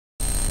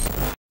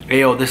Hey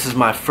yo, this is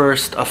my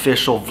first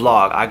official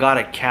vlog. I got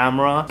a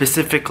camera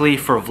specifically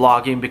for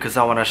vlogging because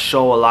I want to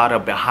show a lot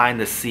of behind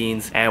the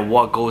scenes and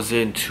what goes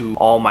into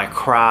all my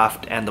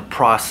craft and the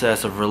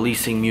process of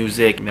releasing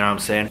music. You know what I'm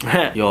saying?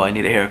 Yo, I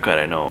need a haircut,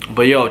 I know.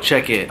 But yo,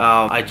 check it.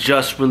 I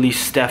just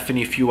released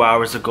Stephanie a few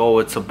hours ago.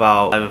 It's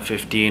about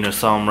 11:15 or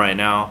something right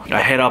now.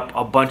 I hit up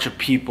a bunch of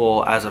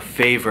people as a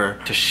favor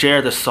to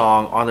share the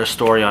song on their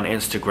story on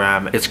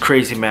Instagram. It's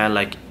crazy, man.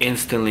 Like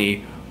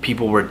instantly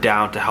people were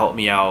down to help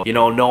me out. You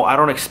know, no, I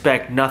don't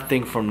expect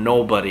nothing from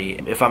nobody.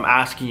 If I'm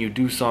asking you to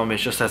do something,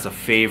 it's just as a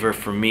favor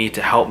for me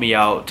to help me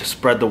out, to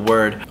spread the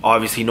word.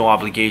 Obviously no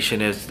obligation.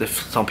 Is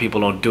if some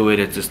people don't do it,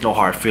 it's just no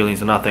hard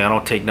feelings or nothing. I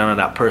don't take none of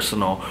that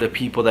personal. The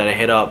people that I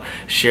hit up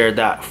shared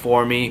that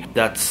for me.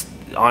 That's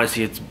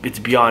honestly, it's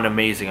beyond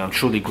amazing. I'm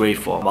truly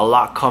grateful. A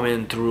lot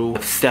coming through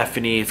with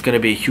Stephanie. It's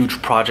gonna be a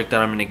huge project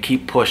that I'm gonna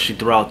keep pushing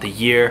throughout the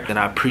year, and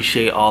I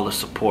appreciate all the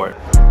support.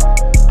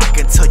 I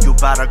can tell you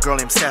about a girl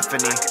named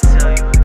Stephanie.